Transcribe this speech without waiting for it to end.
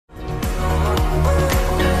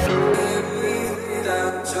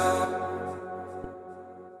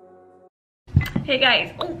Hey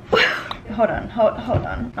guys. Oh. Hold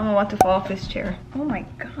on. I'm about to fall off this chair. Oh my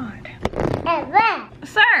god.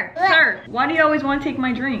 Sir, why do you always want to take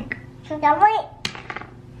my drink? Fine.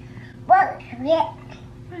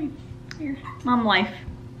 Here. Mom life.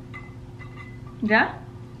 Yeah?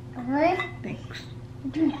 Thanks.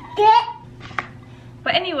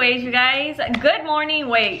 But anyways, you guys, good morning.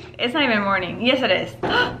 Wait, it's not even morning. Yes, it is.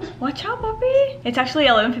 Watch out, puppy. It's actually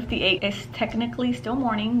 11:58. It's technically still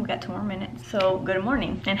morning. We got 2 more minutes. So good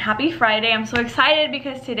morning and happy Friday. I'm so excited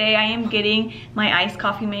because today I am getting my iced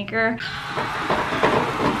coffee maker.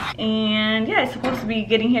 And yeah, it's supposed to be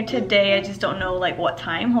getting here today. I just don't know like what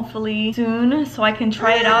time. Hopefully soon so I can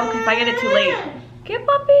try it out, because if I get it too late. Get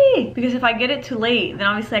puppy! Because if I get it too late, then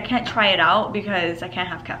obviously I can't try it out because I can't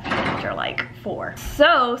have caffeine after like 4.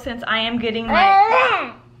 So since I am getting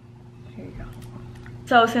my... Here you go.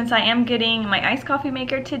 So since I am getting my iced coffee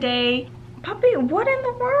maker today... Puppy, what in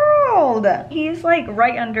the world? He's like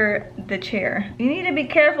right under the chair. You need to be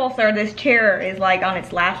careful, sir. This chair is like on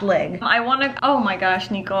its last leg. I wanna... Oh my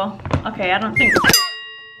gosh, Nico. Okay, I don't think...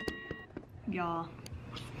 Y'all.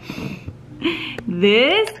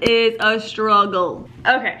 This is a struggle.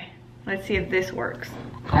 Okay, let's see if this works.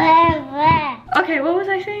 Okay, what was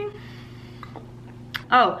I saying?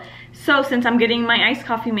 Oh, so since I'm getting my iced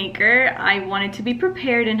coffee maker, I wanted to be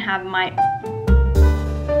prepared and have my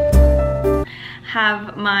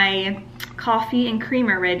coffee and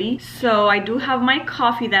creamer ready. So I do have my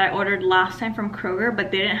coffee that I ordered last time from Kroger, but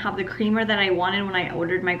they didn't have the creamer that I wanted when I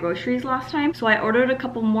ordered my groceries last time. So I ordered a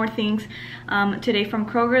couple more things today from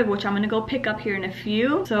Kroger, which I'm gonna go pick up here in a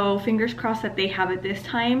few. So fingers crossed that they have it this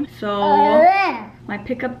time. So my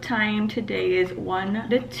pickup time today is 1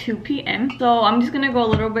 to 2 p.m. So I'm just gonna go a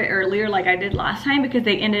little bit earlier like I did last time because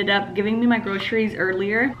they ended up giving me my groceries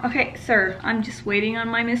earlier. Okay, sir, I'm just waiting on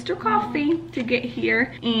my Mr. Coffee to get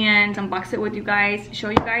here and unbox it with you guys, show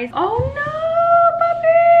you guys. Oh no, puppy!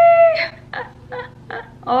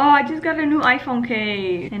 Oh, I just got a new iPhone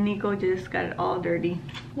case and Nico just got it all dirty.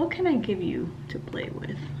 What can I give you to play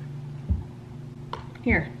with?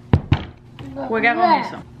 Here. Juega con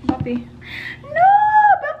eso. Puppy. No,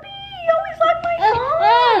 puppy! You always lock my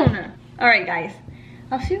phone! Alright, guys.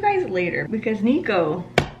 I'll see you guys later because Nico...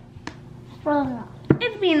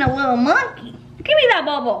 It's being a little monkey. Give me that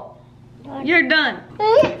bubble. You're done.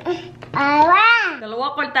 Te lo voy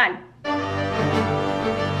a cortar.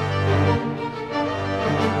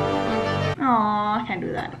 Aw, I can't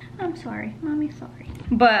do that. I'm sorry. Mommy's sorry.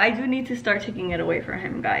 But I do need to start taking it away from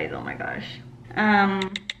him, guys. Oh my gosh.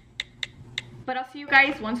 But I'll see you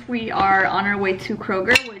guys once we are on our way to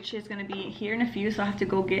Kroger, which is gonna be here in a few. So I have to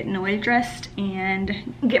go get Noe dressed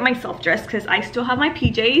and get myself dressed because I still have my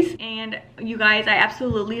PJs. And you guys, I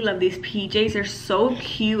absolutely love these PJs. They're so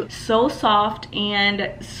cute, so soft,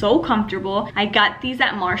 and so comfortable. I got these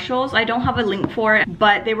at Marshall's. I don't have a link for it,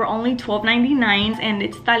 but they were only $12.99, and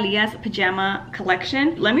it's 𝗙𝗢𝗟𝗡's pajama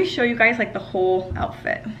collection. Let me show you guys like the whole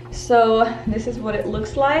outfit. So this is what it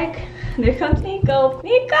looks like. There comes Nico.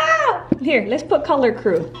 Nico! Here, let's put color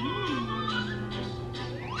crew.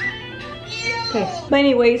 Okay, but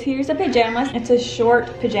anyways, here's the pajamas. It's a short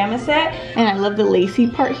pajama set, and I love the lacy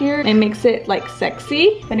part here. It makes it like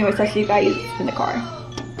sexy. But anyways, I'll see you guys in the car.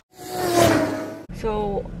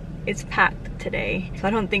 So it's packed today, so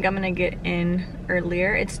I don't think I'm gonna get in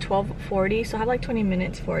earlier. It's 12:40, so I have like 20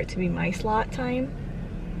 minutes for it to be my slot time.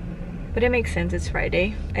 But it makes sense, it's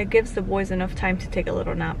Friday. It gives the boys enough time to take a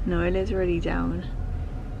little nap. Noel is already down.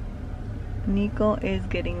 Nico is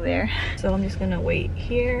getting there. So I'm just gonna wait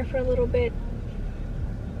here for a little bit.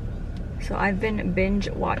 So I've been binge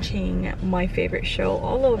watching my favorite show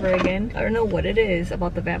all over again. I don't know what it is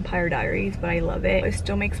about the Vampire Diaries, but I love it. It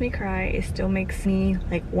still makes me cry. It still makes me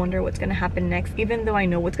like wonder what's gonna happen next, even though I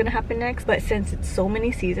know what's gonna happen next. But since it's so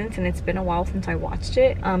many seasons and it's been a while since I watched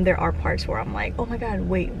it, there are parts where I'm like, oh my god,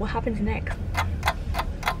 wait, what happens next?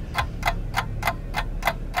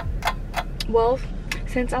 Well,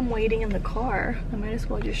 since I'm waiting in the car, I might as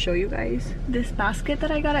well just show you guys this basket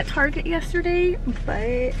that I got at Target yesterday.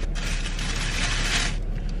 But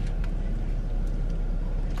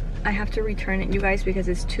I have to return it, you guys, because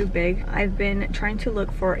it's too big. I've been trying to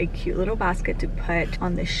look for a cute little basket to put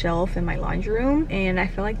on the shelf in my laundry room, and I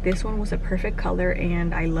feel like this one was a perfect color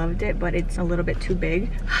and I loved it, but it's a little bit too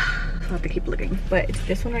big. So I have to keep looking. But it's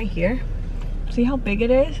this one right here. See how big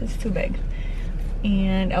it is? It's too big.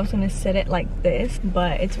 And I was gonna set it like this,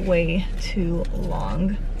 but it's way too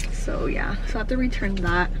long. So yeah, so I have to return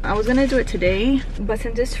that. I was gonna do it today, but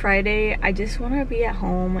since it's Friday, I just wanna be at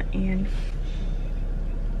home. And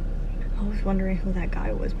I was wondering who that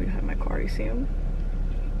guy was behind my car. You see him?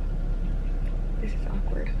 This is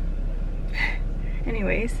awkward.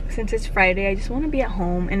 Anyways, since it's Friday, I just want to be at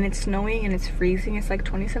home and it's snowing and it's freezing. It's like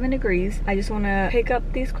 27 degrees. I just want to pick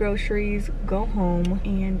up these groceries, go home,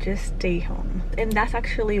 and just stay home. And that's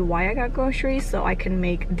actually why I got groceries, so I can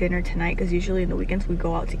make dinner tonight, because usually in the weekends we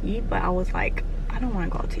go out to eat, but I was like, I don't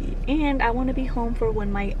want to go out to eat. And I want to be home for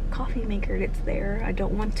when my coffee maker gets there. I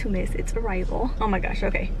don't want to miss its arrival. Oh my gosh,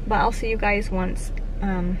 okay. But I'll see you guys once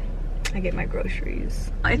I get my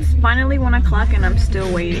groceries. It's finally 1 o'clock and I'm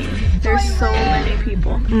still waiting. There's so many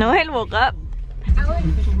people. Noel woke up.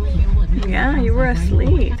 Yeah, you were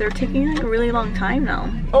asleep. They're taking like a really long time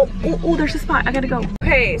now. Oh, there's a spot. I gotta go.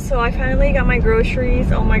 Okay, so I finally got my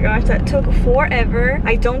groceries. Oh my gosh, that took forever.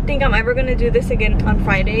 I don't think I'm ever gonna do this again on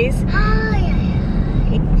Fridays. Bye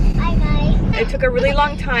guys. It took a really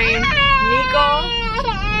long time. Nico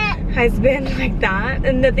has been like that,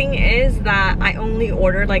 and the thing is that I only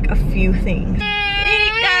ordered like a few things. Nico!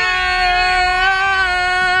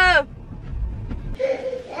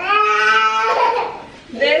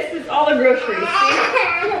 This is all the groceries. See?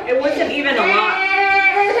 It wasn't even a lot.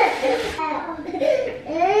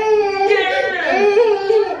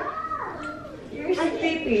 You're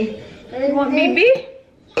sleepy. You want BB?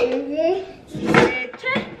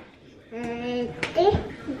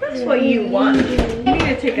 That's what you want. You need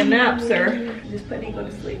to take a nap, sir. Just put Nico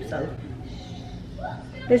to sleep, son.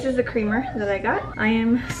 This is the creamer that I got. I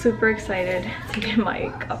am super excited to get my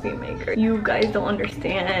coffee maker. You guys don't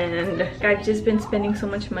understand. I've just been spending so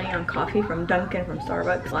much money on coffee from Dunkin', from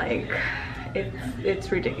Starbucks. Like,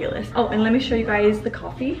 it's ridiculous. Oh, and let me show you guys the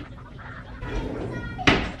coffee.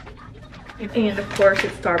 And of course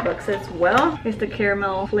it's Starbucks as well. It's the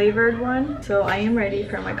caramel flavored one. So I am ready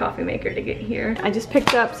for my coffee maker to get here. I just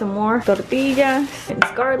picked up some more tortillas.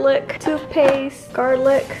 It's garlic, toothpaste,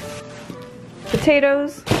 garlic,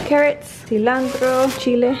 potatoes, carrots, cilantro,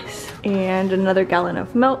 chiles, and another gallon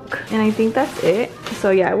of milk. And I think that's it. So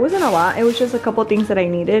yeah, it wasn't a lot. It was just a couple things that I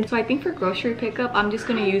needed. So I think for grocery pickup, I'm just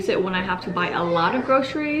gonna use it when I have to buy a lot of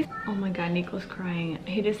groceries. Oh my God, Nico's crying.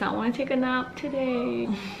 He does not want to take a nap today.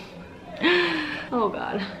 Oh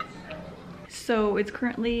God. So it's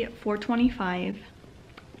currently 4:25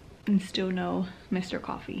 and still no Mr.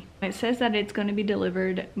 Coffee. It says that it's going to be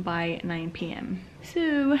delivered by 9 p.m.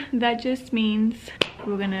 So that just means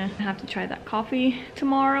we're gonna have to try that coffee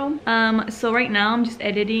tomorrow. So right now I'm just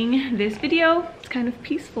editing this video. It's kind of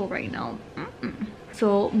peaceful right now.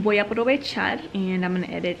 So voy a aprovechar and I'm gonna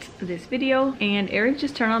edit this video. And Eric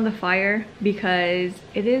just turned on the fire because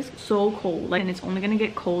it is so cold, and it's only gonna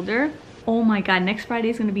get colder. Oh my God, next Friday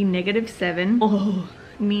is gonna be -7. Oh,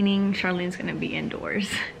 meaning Charlene's gonna be indoors.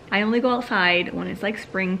 I only go outside when it's like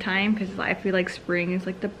springtime, because I feel like spring is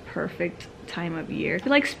like the perfect time of year. I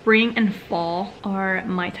feel like spring and fall are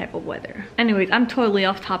my type of weather. Anyways, I'm totally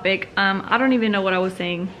off topic. I don't even know what I was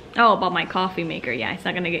saying. Oh, about my coffee maker. Yeah, it's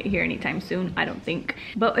not gonna get here anytime soon, I don't think.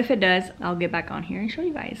 But if it does, I'll get back on here and show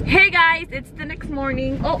you guys. Hey guys, it's the next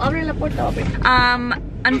morning. Oh, abre la puerta, abre.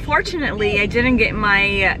 Unfortunately, I didn't get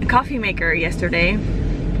my coffee maker yesterday.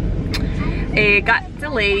 It got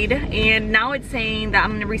delayed, and now it's saying that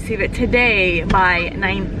I'm gonna receive it today by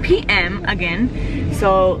 9 p.m. again.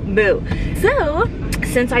 So boo. So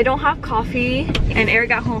since I don't have coffee and Eric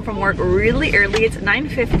got home from work really early, it's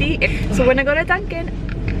 9:50, so we're gonna go to Dunkin'.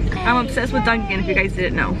 I'm obsessed with Dunkin', if you guys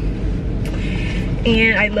didn't know,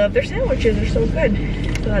 and I love their sandwiches. They're so good.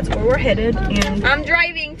 So that's where we're headed, and I'm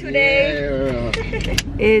driving today. Yeah.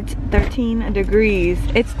 It's 13 degrees.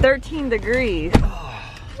 It's 13 degrees.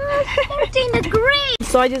 13 degrees.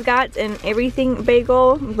 So I just got an everything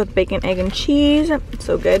bagel with bacon, egg, and cheese.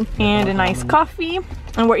 So good. And a nice coffee.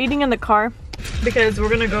 And we're eating in the car because we're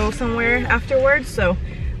gonna go somewhere afterwards. So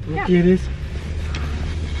yeah.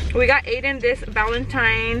 We got Aiden this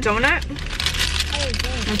Valentine donut.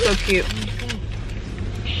 It's so cute.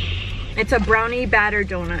 It's a brownie batter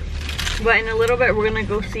donut. But in a little bit we're gonna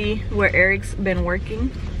go see where Eric's been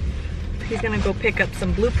working. He's gonna go pick up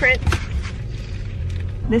some blueprints.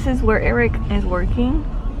 This is where Eric is working.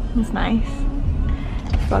 It's nice.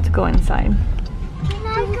 He's about to go inside. Can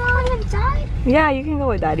I go inside? Yeah, you can go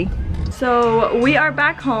with Daddy. So we are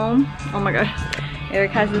back home. Oh my God.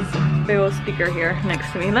 Eric has this big old speaker here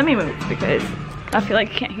next to me. Let me move because I feel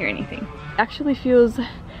like I can't hear anything. It actually feels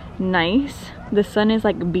nice. The sun is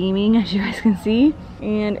like beaming, as you guys can see.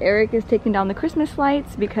 And Eric is taking down the Christmas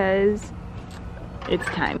lights because it's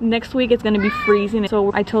time. Next week it's gonna be freezing,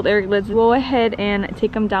 so I told Eric, let's go ahead and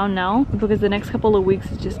take them down now, because the next couple of weeks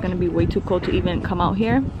it's just gonna be way too cold to even come out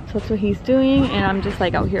here. So that's what he's doing, and I'm just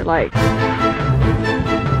like out here like,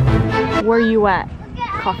 where you at,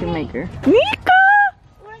 coffee maker? Nico!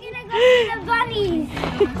 We're gonna go to the bunnies.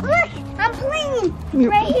 Look, I'm playing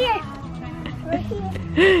right here.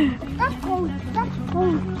 That's cool. That's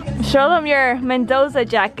cool. Show them your Mendoza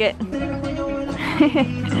jacket.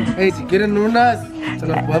 Hey, si quieren unas, se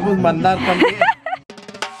las podemos mandar también.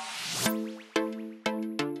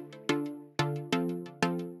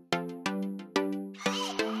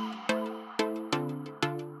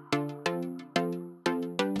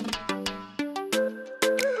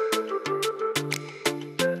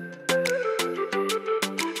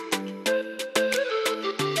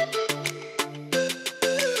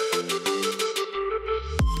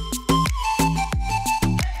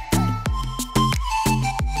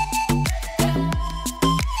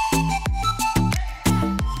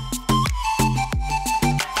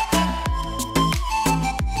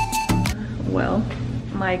 Well,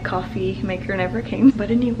 my coffee maker never came,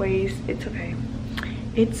 but anyways, it's okay.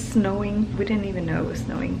 It's snowing. We didn't even know it was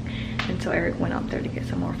snowing until Eric went out there to get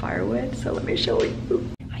some more firewood. So let me show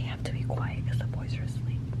you. I have to be quiet because the boys are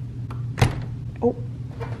asleep. Oh.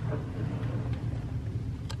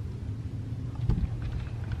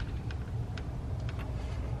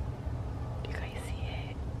 Do you guys see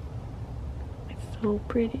it? It's so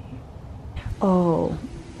pretty. Oh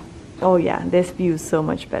yeah, this view is so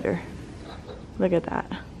much better. Look at that.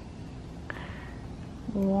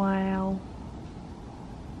 Wow.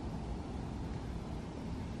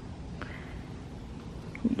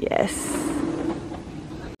 Yes.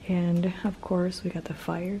 And of course we got the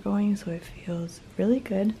fire going, so it feels really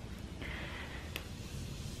good.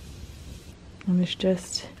 And it's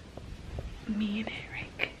just me and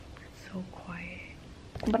Eric. It's so quiet.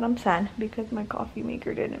 But I'm sad because my coffee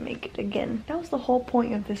maker didn't make it again. That was the whole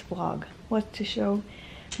point of this vlog, was to show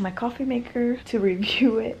my coffee maker, to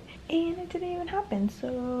review it, and it didn't even happen.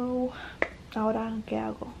 So ahora qué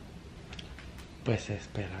hago? Pues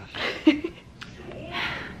esperar.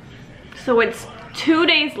 So it's 2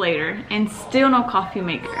 days later and still no coffee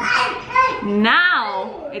maker.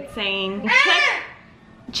 Now it's saying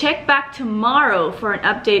check back tomorrow for an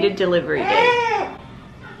updated delivery date.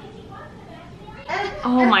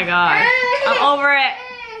 Oh my gosh, I'm over it.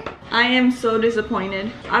 I am so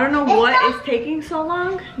disappointed. I don't know what is taking so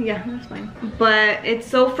long. Yeah, that's fine. But it's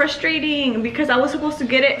so frustrating because I was supposed to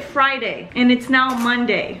get it Friday and it's now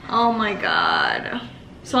Monday. Oh my God.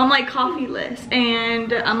 So I'm like coffeeless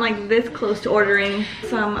and I'm like this close to ordering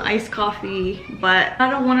some iced coffee, but I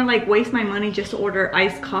don't want to like waste my money just to order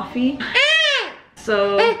iced coffee.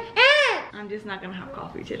 So I'm just not gonna have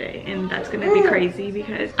coffee today, and that's gonna be crazy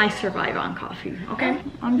because I survive on coffee, okay?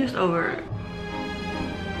 I'm just over it.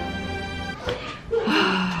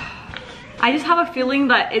 I just have a feeling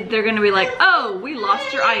that they're gonna be like, oh, we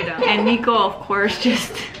lost your item. And Nico, of course,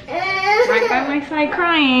 just right by my side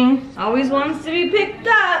crying. Always wants to be picked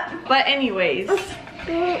up. But anyways,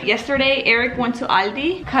 yesterday Eric went to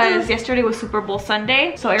Aldi because yesterday was Super Bowl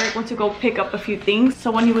Sunday. So Eric went to go pick up a few things. So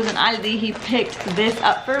when he was in Aldi, he picked this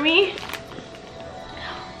up for me.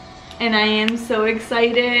 And I am so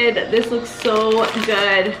excited. This looks so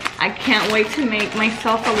good. I can't wait to make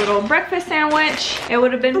myself a little breakfast sandwich. It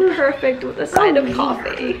would have been perfect with a side of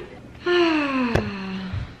coffee.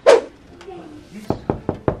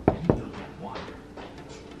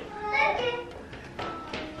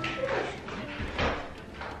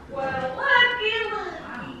 Well,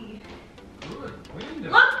 looky.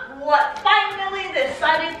 Look what finally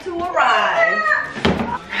decided to arrive.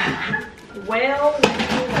 Well.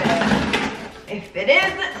 If it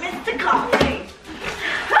isn't Mr. Coffee.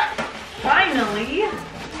 Finally.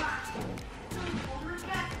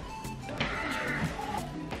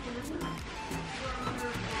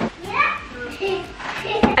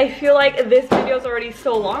 I feel like this video is already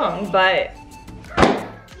so long, but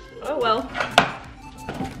oh well.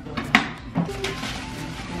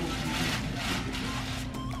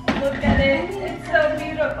 Look at it. It's so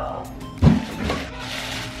beautiful.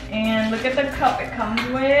 And look at the cup it comes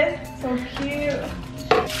with. So cute.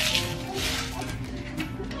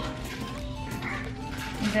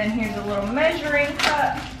 And then here's a little measuring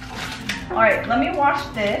cup. All right, let me wash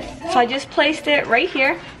this. So I just placed it right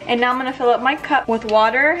here. And now I'm gonna fill up my cup with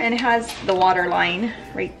water, and it has the water line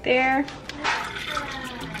right there.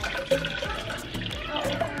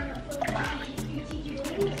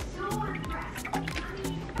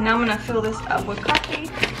 Now I'm gonna fill this up with coffee.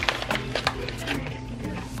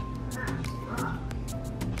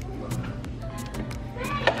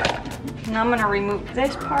 Now I'm gonna remove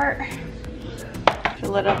this part,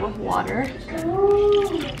 fill it up with water,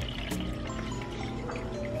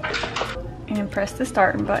 and press the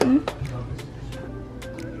start button.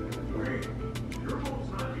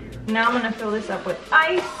 Now I'm gonna fill this up with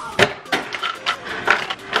ice.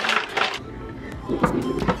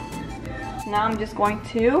 Now I'm just going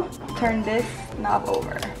to turn this knob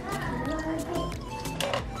over.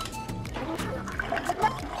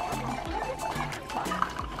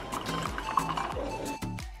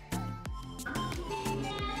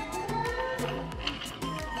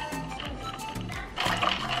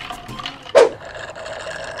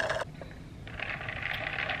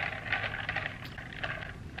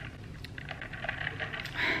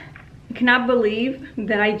 I cannot believe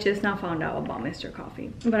that I just now found out about Mr.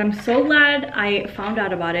 Coffee, but I'm so glad I found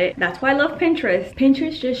out about it. That's why I love Pinterest.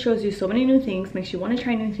 Pinterest just shows you so many new things, makes you want to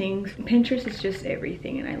try new things. Pinterest is just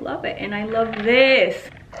everything, and I love it. And I love this.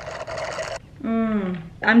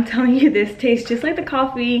 I'm telling you, this tastes just like the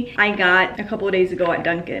coffee I got a couple of days ago at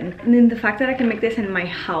Dunkin'. And then the fact that I can make this in my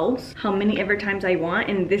house how many ever times I want,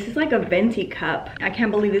 and this is like a venti cup. I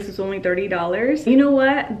can't believe this is only $30. You know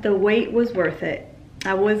what? The wait was worth it.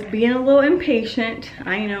 I was being a little impatient.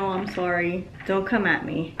 I know, I'm sorry. Don't come at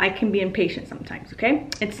me. I can be impatient sometimes, okay?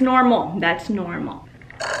 It's normal. That's normal.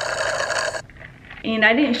 And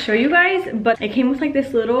I didn't show you guys, but it came with like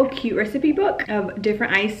this little cute recipe book of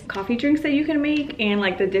different iced coffee drinks that you can make and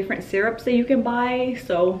like the different syrups that you can buy.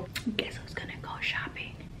 So guess who's gonna go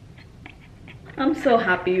shopping? I'm so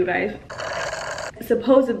happy, you guys.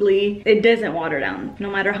 Supposedly it doesn't water down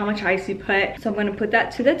no matter how much ice you put, so I'm going to put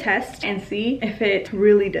that to the test and see if it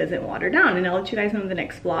really doesn't water down, and I'll let you guys know in the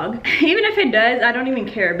next vlog. Even if it does, I don't even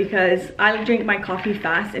care because I drink my coffee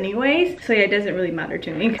fast anyways, so yeah, it doesn't really matter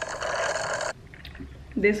to me.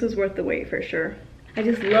 This was worth the wait for sure. I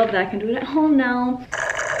just love that I can do it at home now.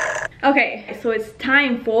 Okay, so it's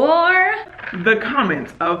time for the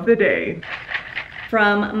comments of the day.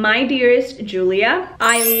 From my dearest Julia.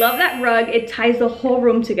 I love that rug. It ties the whole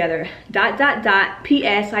room together. ...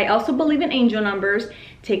 P.S. I also believe in angel numbers.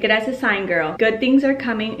 Take it as a sign, girl. Good things are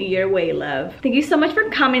coming your way, love. Thank you so much for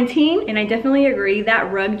commenting. And I definitely agree.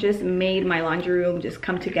 That rug just made my laundry room just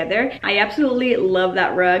come together. I absolutely love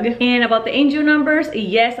that rug. And about the angel numbers,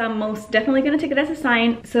 yes, I'm most definitely gonna take it as a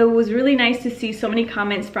sign. So it was really nice to see so many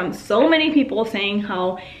comments from so many people saying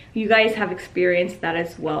how you guys have experienced that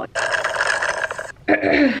as well.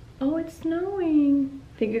 Oh, it's snowing.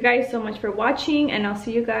 Thank you guys so much for watching, and I'll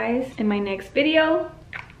see you guys in my next video.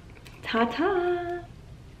 Ta-ta.